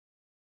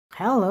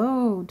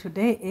Hello,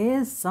 today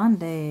is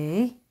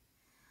Sunday,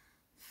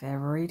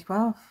 February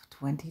 12th,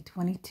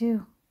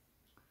 2022.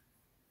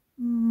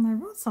 I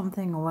wrote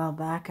something a while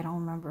back. I don't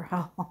remember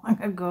how long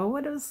ago,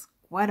 but it was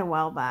quite a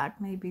while back,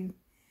 maybe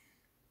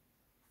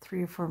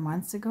 3 or 4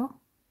 months ago.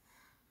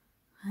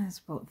 It's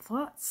about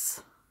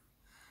thoughts.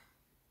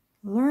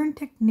 Learn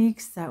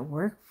techniques that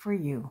work for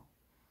you.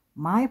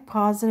 My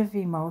positive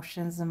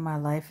emotions in my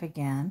life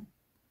again.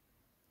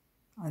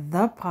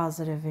 The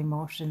positive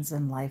emotions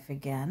in life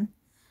again.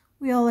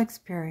 We all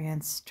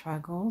experience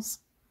struggles.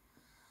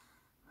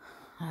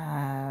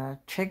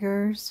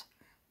 Triggers,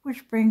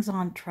 which brings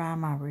on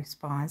trauma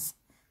response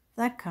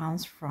that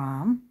comes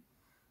from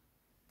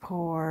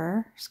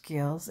poor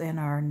skills in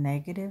our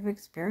negative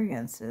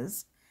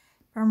experiences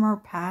from our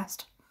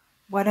past,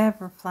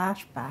 whatever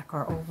flashback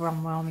or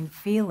overwhelming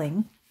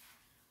feeling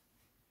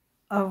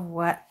of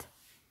what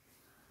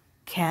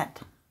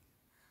can't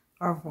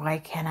or why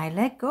can't I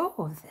let go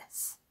of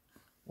this,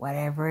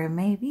 whatever it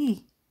may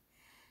be.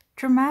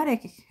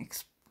 Traumatic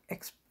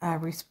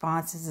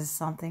responses is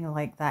something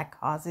like that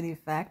cause and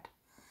effect.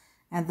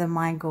 And the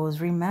mind goes,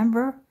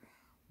 remember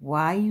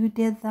why you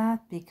did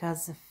that?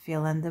 Because of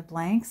fill in the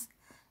blanks.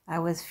 I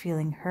was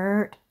feeling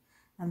hurt,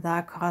 and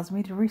that caused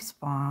me to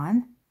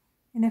respond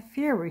in a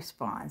fear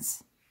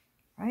response,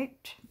 right?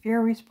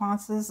 Fear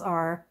responses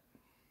are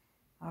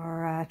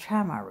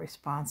trauma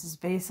responses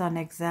based on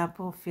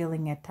example,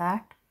 feeling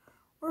attacked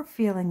or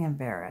feeling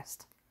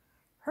embarrassed.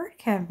 Hurt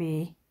can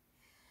be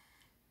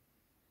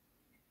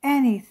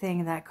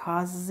anything that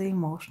causes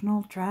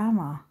emotional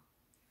trauma.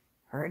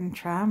 Hurt and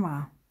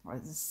trauma are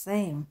the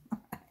same,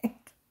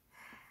 right?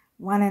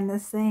 One and the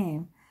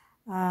same.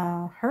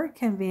 Hurt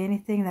can be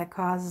anything that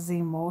causes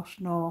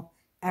emotional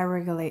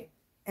irregulation,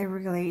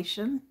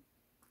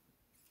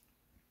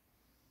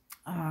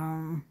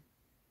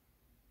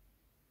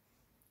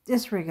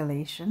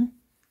 dysregulation.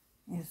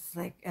 It's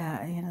like,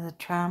 the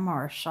trauma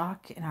or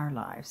shock in our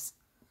lives.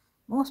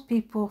 Most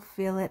people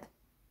feel it.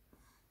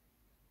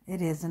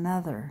 It is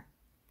another.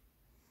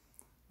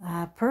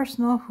 Another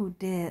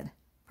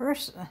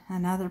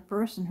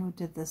person who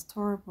did this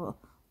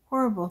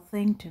horrible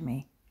thing to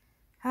me.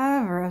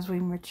 However, as we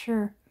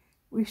mature,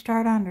 we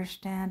start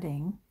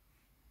understanding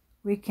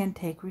we can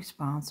take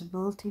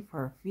responsibility for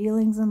our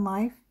feelings in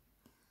life,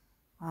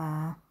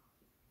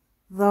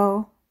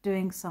 though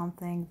doing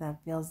something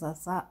that builds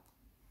us up.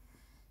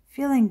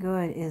 Feeling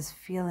good is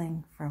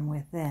feeling from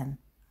within.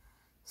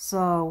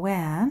 So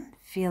when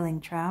feeling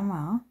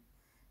trauma,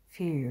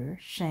 fear,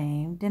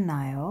 shame,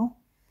 denial,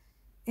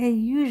 it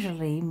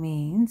usually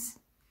means,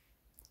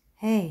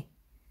 hey,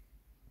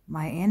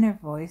 my inner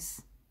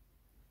voice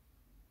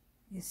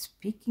is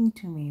speaking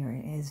to me or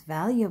is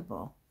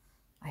valuable.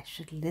 I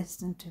should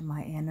listen to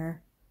my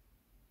inner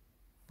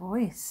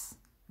voice,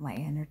 my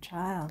inner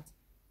child.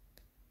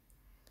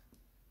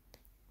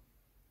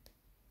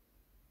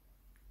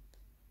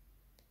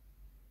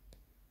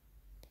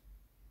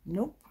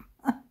 Nope.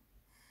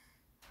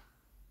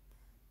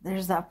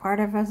 There's that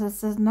part of us that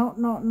says, no,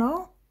 no,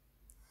 no.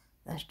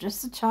 That's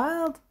just a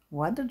child.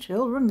 What do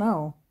children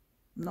know?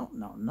 No,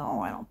 no,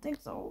 no, I don't think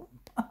so.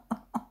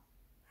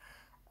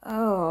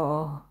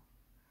 Oh.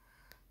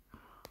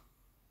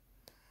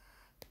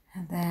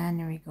 And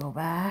then we go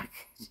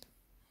back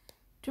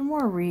to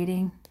more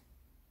reading.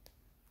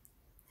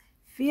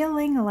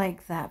 Feeling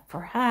like that,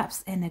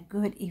 perhaps in a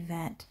good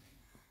event,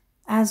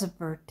 as a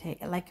birthday,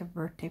 like a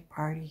birthday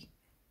party,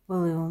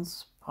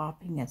 balloons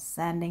popping, a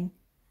sending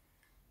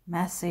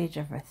message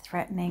of a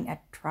threatening, a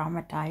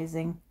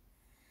traumatizing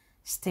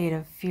state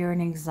of fear and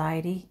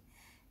anxiety,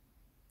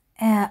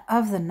 and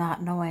of the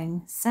not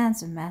knowing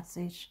sends a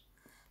message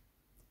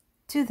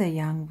to the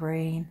young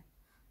brain,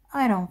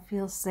 I don't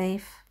feel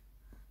safe.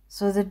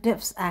 So the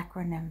DIPS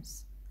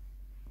acronyms.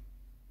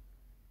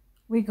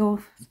 We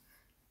go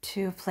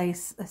to a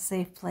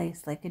safe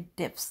place, like a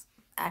DIPS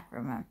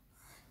acronym.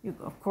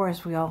 Of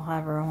course, we all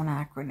have our own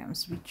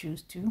acronyms we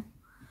choose to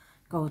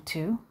go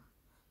to.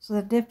 So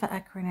the DIP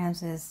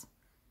acronyms is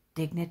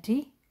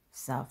dignity,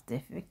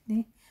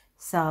 self-dignity,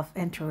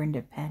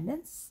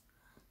 self-interdependence,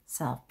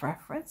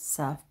 self-preference,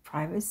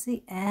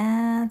 self-privacy,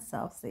 and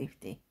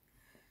self-safety.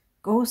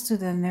 Goes to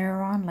the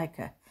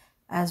neuron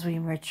as we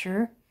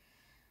mature,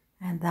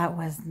 and that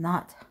was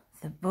not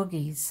the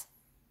boogies.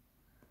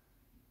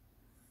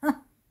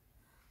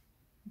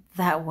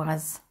 That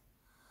was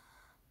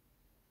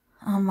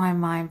on my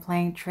mind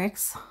playing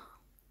tricks,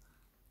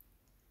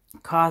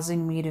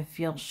 causing me to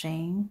feel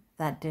shame,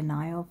 that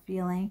denial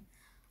feeling.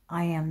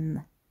 I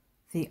am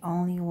the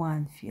only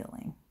one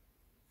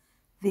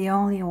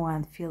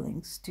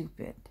feeling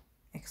stupid,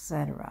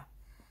 etc.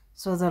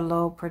 So the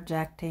low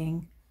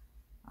projecting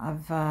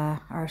of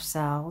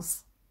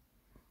ourselves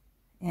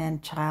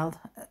and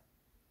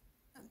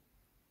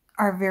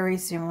are very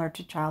similar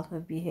to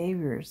childhood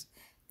behaviors.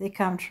 They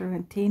come true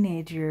in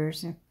teenage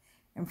years in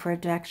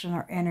projection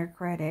or inner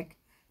critic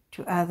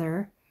to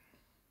others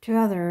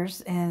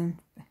in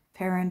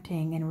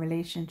parenting, in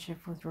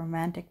relationship with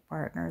romantic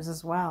partners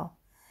as well,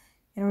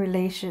 in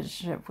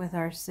relationship with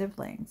our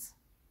siblings.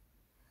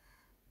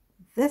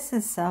 This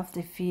is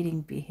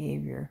self-defeating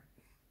behavior.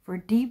 For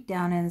deep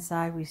down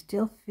inside, we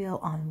still feel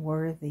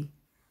unworthy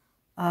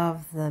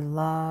of the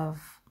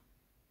love.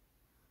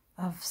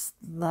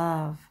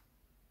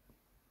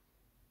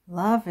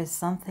 Love is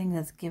something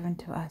that's given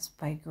to us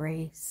by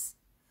grace.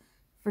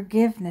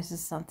 Forgiveness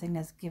is something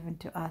that's given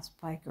to us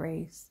by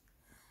grace.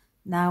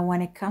 Now,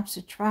 when it comes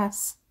to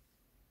trust,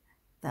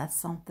 that's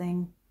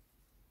something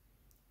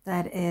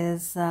that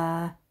is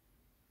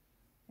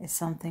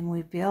something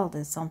we build,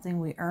 is something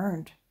we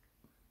earned,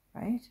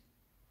 right?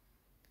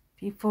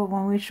 People,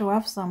 when we show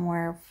up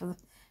somewhere, for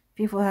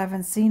people who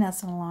haven't seen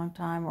us in a long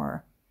time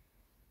or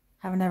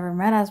have never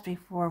met us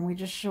before, and we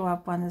just show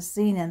up on the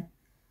scene, and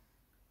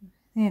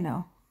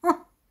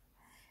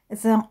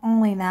it's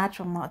only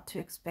natural not to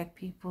expect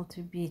people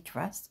to be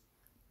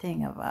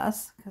trusting of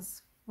us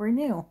because we're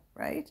new,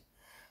 right?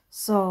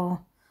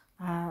 So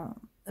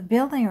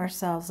building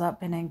ourselves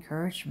up in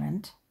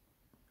encouragement,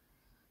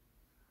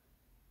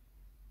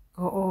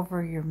 go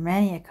over your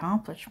many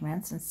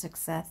accomplishments and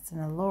success in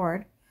the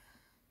Lord,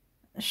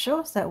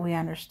 shows that we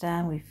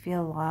understand, we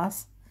feel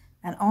lost,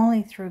 and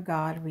only through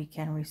God we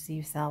can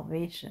receive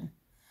salvation.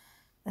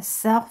 The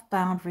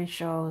self-boundary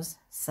shows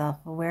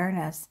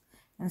self-awareness,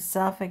 and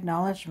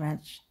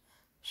self-acknowledgement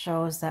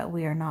shows that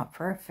we are not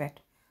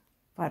perfect,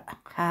 but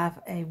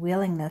have a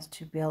willingness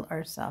to build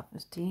our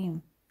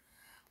self-esteem.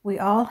 We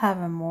all have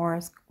a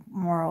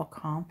moral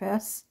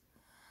compass.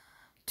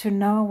 To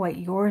know what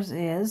yours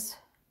is,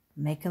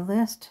 make a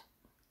list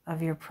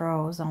of your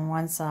pros on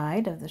one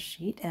side of the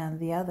sheet, and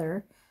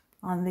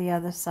on the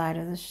other side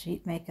of the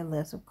sheet, make a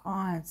list of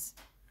cons.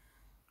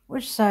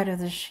 Which side of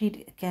the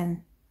sheet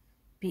can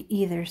be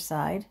either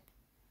side?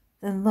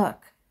 Then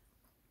look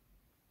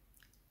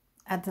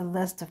at the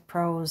list of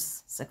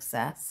pros,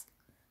 success,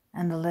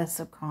 and the list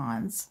of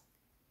cons,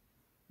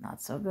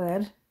 not so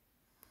good.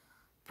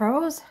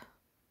 Pros: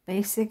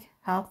 basic,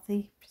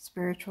 healthy,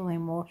 spiritual,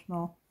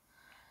 emotional,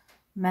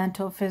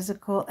 mental,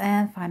 physical,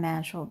 and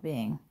financial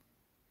being.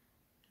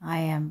 I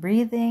am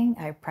breathing.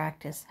 I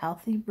practice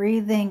healthy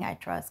breathing. I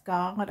trust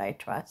God. I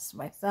trust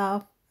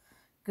myself.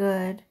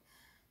 Good.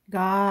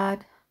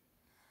 God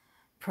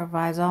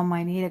provides all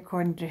my need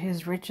according to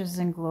his riches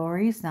and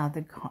glories. Now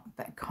the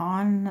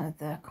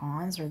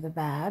cons are the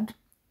bad,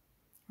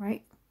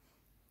 right?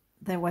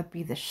 That would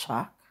be the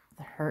shock,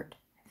 the hurt,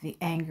 the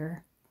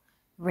anger,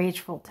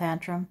 rageful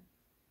tantrum,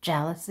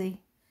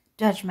 jealousy,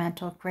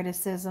 judgmental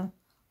criticism,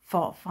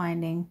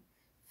 fault-finding,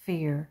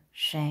 fear,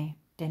 shame,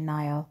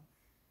 denial,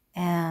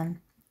 and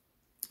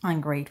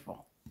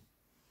ungrateful.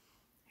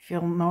 If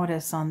you'll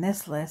notice on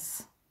this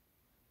list,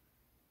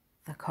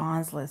 the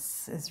cons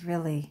list is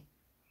really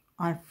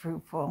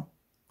unfruitful.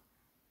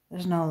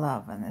 There's no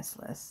love on this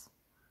list.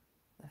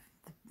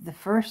 The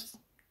first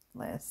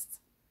list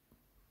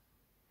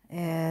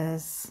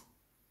is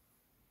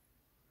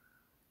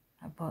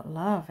about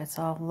love. It's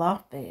all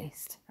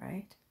love-based,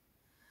 right?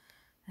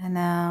 And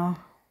now,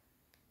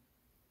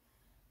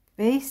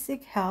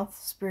 basic health,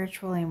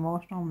 spiritual,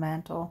 emotional,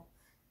 mental,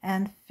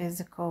 and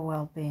physical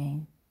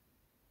well-being,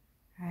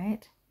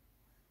 right?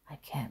 I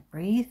can't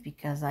breathe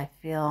because I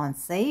feel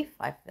unsafe,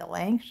 I feel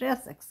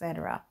anxious,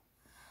 etc.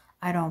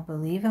 I don't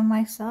believe in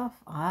myself.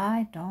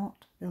 I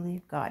don't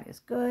believe God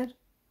is good.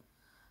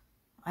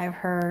 I've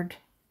heard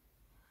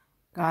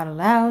God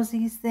allows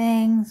these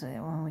things.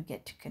 When we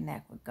get to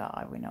connect with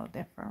God, we know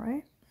different,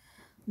 right?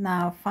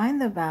 Now, find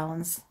the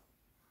balance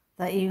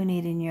that you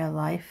need in your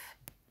life.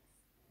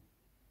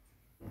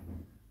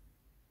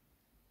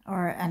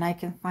 And I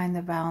can find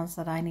the balance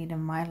that I need in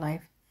my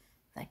life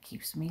that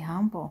keeps me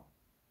humble.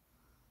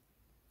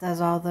 Does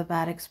all the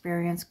bad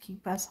experience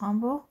keep us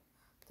humble?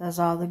 Does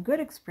all the good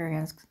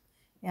experience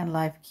in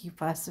life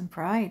keep us in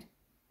pride?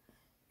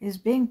 Is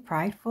being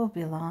prideful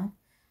belong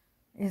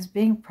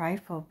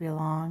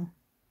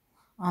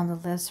on the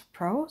list of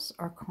pros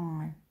or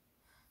cons?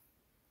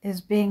 Is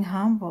being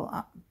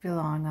humble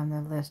belong on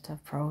the list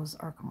of pros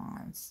or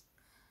cons?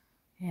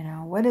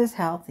 What is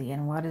healthy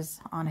and what is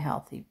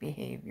unhealthy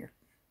behavior,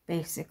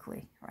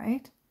 basically,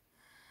 right?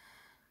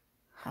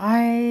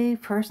 I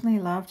personally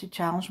love to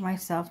challenge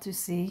myself to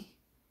see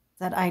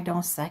that I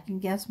don't second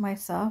guess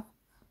myself,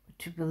 but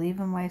to believe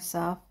in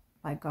myself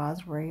by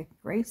God's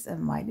grace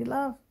and mighty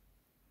love.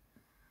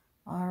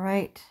 All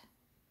right.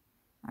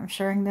 I'm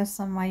sharing this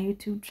on my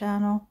YouTube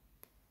channel,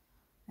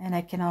 and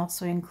I can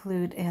also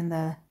include in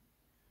the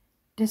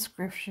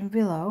description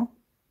below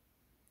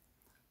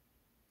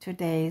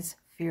today's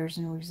fears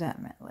and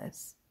resentment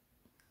list.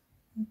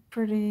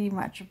 Pretty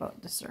much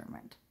about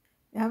discernment.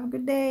 You have a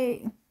good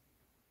day.